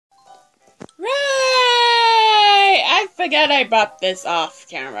forget I brought this off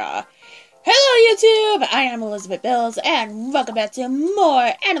camera. Hello YouTube, I am Elizabeth Bills, and welcome back to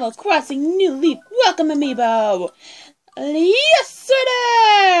more Animal Crossing New Leaf Welcome Amiibo. Yesterday,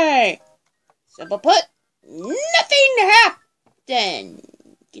 simple put, nothing happened.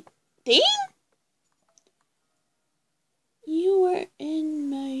 Thing? You were in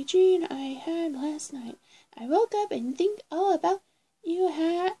my dream I had last night. I woke up and think all about you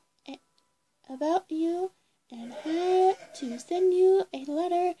and had to send you a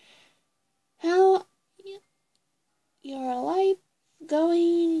letter. How your life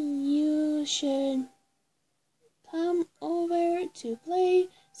going? You should come over to play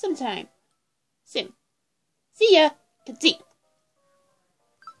sometime soon. See ya. Katine.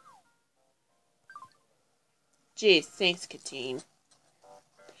 Jeez, thanks, Katine.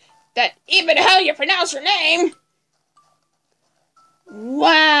 That even how you pronounce your name.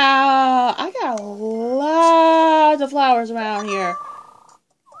 Wow, I got a lot of flowers around here.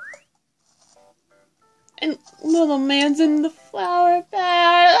 And little man's in the flower bed.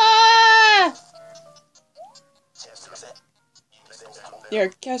 Ah! Your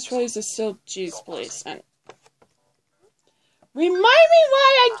catchphrase is still cheese, please. And remind me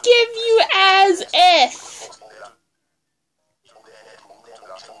why I give you as if.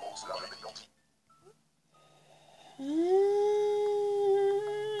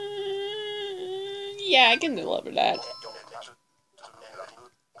 Yeah, I can deliver that.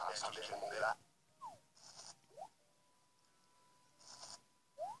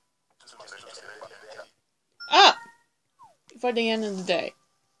 Ah! For the end of the day.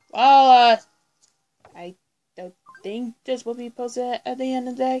 Well, I don't think this will be posted at the end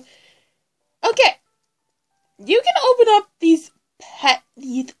of the day. Okay. You can open up these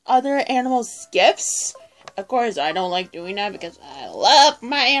other animals' gifts. Of course, I don't like doing that because I love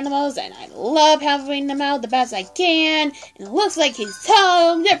my animals and I love helping them out the best I can. And it looks like he's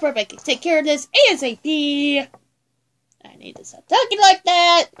home, therefore I can take care of this ASAP. I need to stop talking like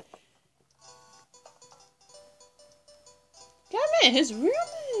that. God, man, his room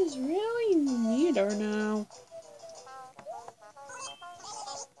is really neater now.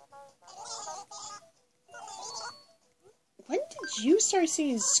 When did you start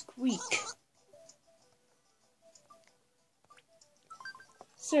seeing squeak?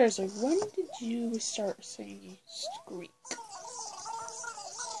 Seriously, when did you start saying squeak?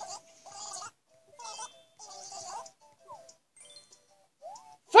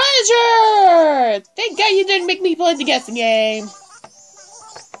 Furniture! Thank God you didn't make me play the guessing game.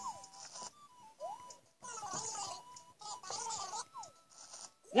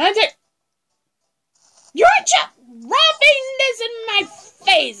 That's it. You're just rubbing this in my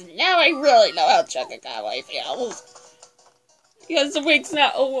face. Now I really know how Chuckakaway feels. Because the week's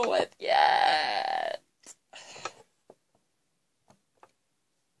not over with yet.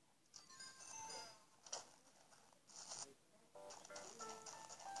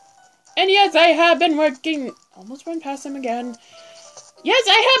 And yes, I have been working. Almost run past him again. Yes,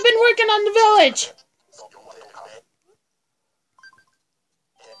 I have been working on the village.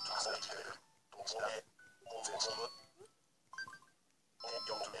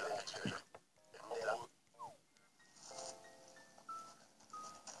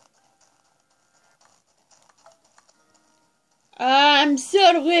 I'm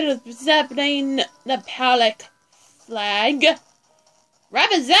so good at accepting the Palette flag.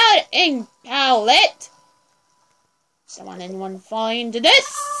 Rabbits out in Palette. Don't want anyone falling into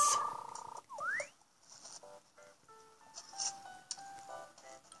this.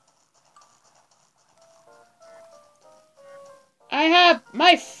 I have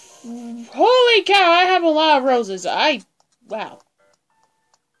my holy cow! I have a lot of roses. Wow.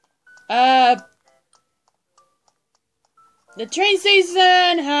 The train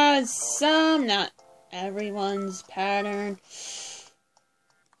station has some, not everyone's pattern.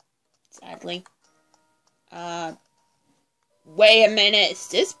 Sadly. Wait a minute, is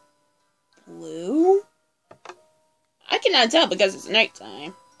this blue? I cannot tell because it's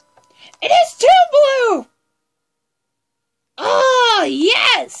nighttime. It is too blue! Oh,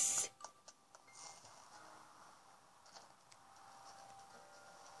 yes!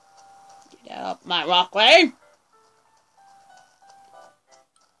 Get out my walkway.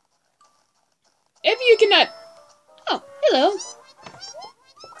 If you cannot... Oh, hello.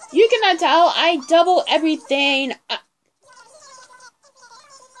 You cannot tell, I double everything.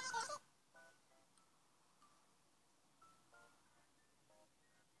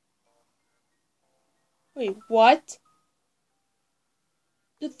 Wait, what?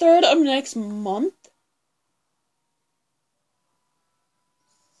 The 3rd of next month?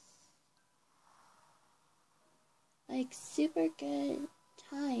 I like super good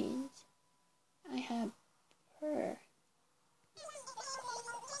times. I have her.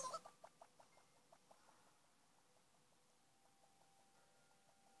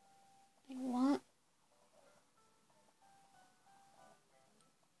 I want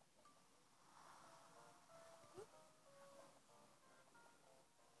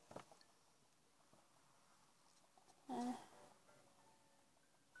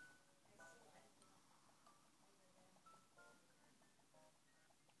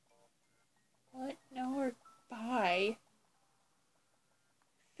what? No, or bye.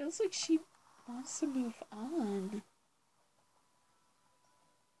 Feels like she wants to move on.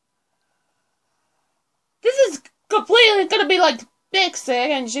 This is completely gonna be like big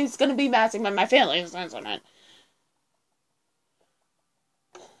sick, and she's gonna be messing with my feelings, isn't it?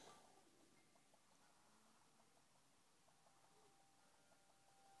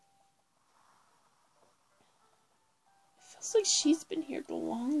 Feels like she's been here the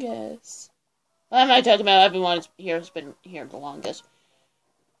longest. I'm not talking about everyone here has been here the longest.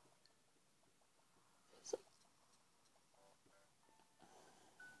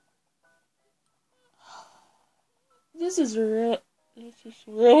 This is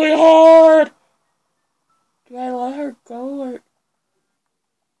really hard. Do I let her go or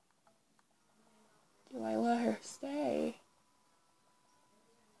do I let her stay?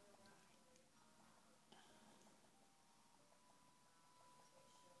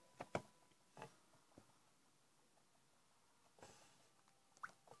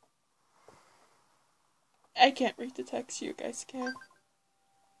 I can't read the text, you guys can.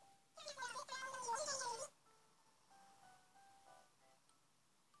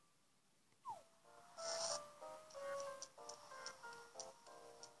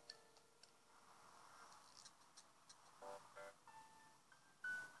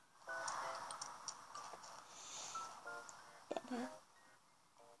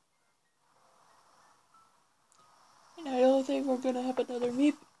 And I don't think we're gonna have another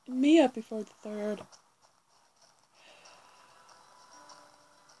meet-up before the 3rd.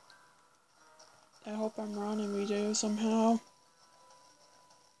 I hope I'm wrong and we do somehow.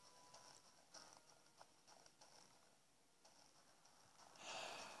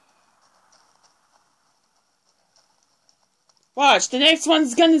 Watch, the next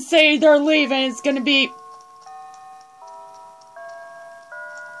one's gonna say they're leaving. It's gonna be...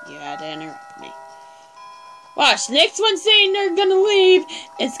 You had to interrupt me. Watch, the next one's saying they're gonna leave.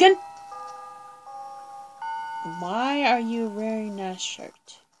 It's gonna... Why are you wearing that shirt?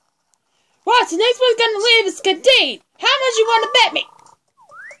 Watch, the next one's gonna leave. It's Kadeen. How much you wanna bet me?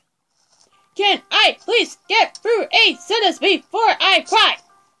 Can I please get through a sentence before I cry?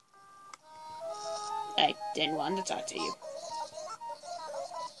 I didn't want to talk to you.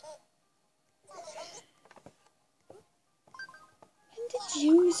 When did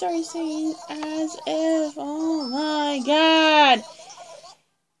you start saying as if? Oh my god.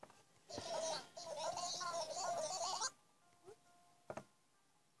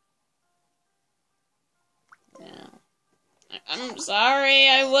 No. I'm sorry,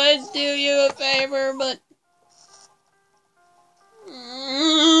 I would do you a favor, but...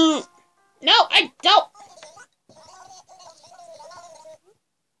 No, I don't!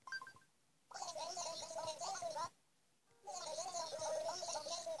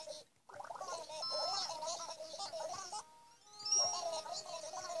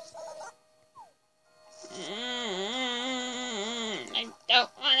 I don't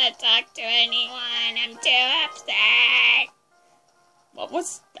want to talk to anyone. I'm too upset. What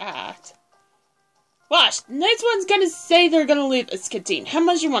was that? Watch, the next one's gonna say they're gonna leave as Kadeen. How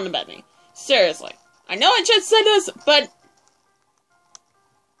much you want to bet me? Seriously. I know I just said this, but...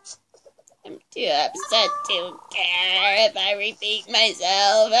 I'm too upset to care. If I repeat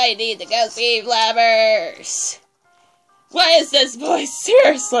myself, I need to go see Flabbers. What is this voice?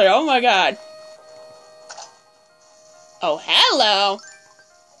 Seriously, oh my god. Oh, hello.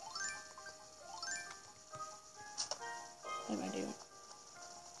 What am I doing?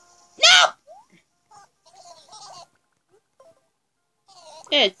 No!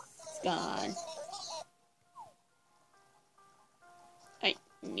 It's gone. I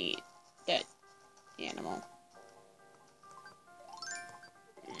need that animal.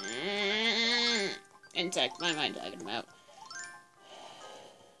 Insect, what am I talking about?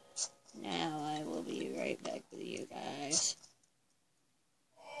 Now I will be right back with you guys.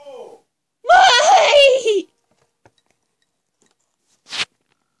 Why?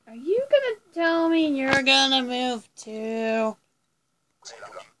 Are you gonna tell me you're gonna move too?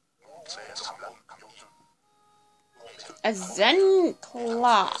 A Zen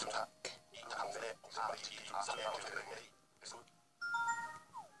clock.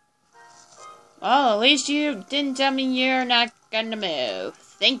 Well, at least you didn't tell me you're not gonna move.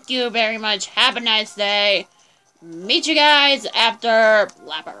 Thank you very much. Have a nice day. Meet you guys after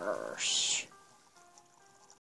Blabbers.